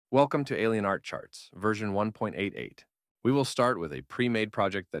Welcome to Alien Art Charts, version 1.88. We will start with a pre-made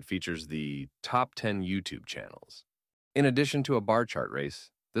project that features the top 10 YouTube channels. In addition to a bar chart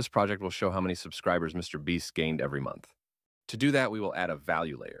race, this project will show how many subscribers Mr. Beast gained every month. To do that, we will add a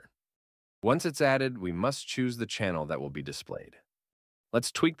value layer. Once it's added, we must choose the channel that will be displayed.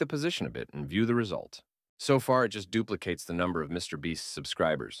 Let's tweak the position a bit and view the result. So far, it just duplicates the number of Mr. Beast's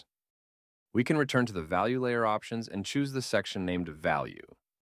subscribers. We can return to the value layer options and choose the section named Value.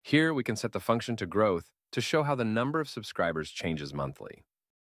 Here, we can set the function to growth to show how the number of subscribers changes monthly.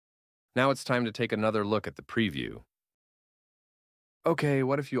 Now it's time to take another look at the preview. Okay,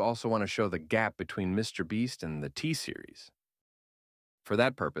 what if you also want to show the gap between Mr. Beast and the T-Series? For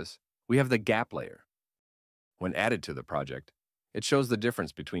that purpose, we have the gap layer. When added to the project, it shows the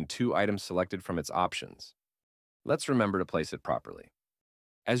difference between two items selected from its options. Let's remember to place it properly.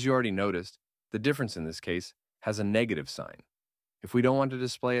 As you already noticed, the difference in this case has a negative sign. If we don't want to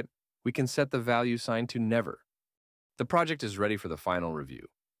display it, we can set the value sign to never. The project is ready for the final review.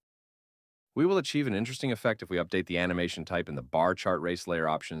 We will achieve an interesting effect if we update the animation type in the bar chart race layer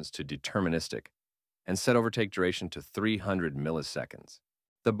options to Deterministic and set overtake duration to 300 milliseconds.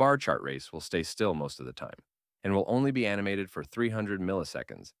 The bar chart race will stay still most of the time and will only be animated for 300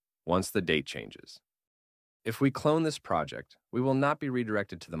 milliseconds once the date changes. If we clone this project, we will not be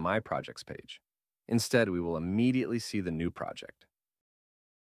redirected to the My Projects page. Instead, we will immediately see the new project.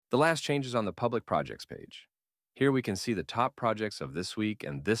 The last change is on the Public Projects page. Here we can see the top projects of this week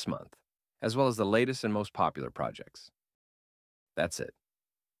and this month, as well as the latest and most popular projects. That's it.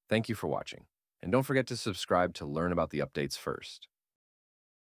 Thank you for watching, and don't forget to subscribe to learn about the updates first.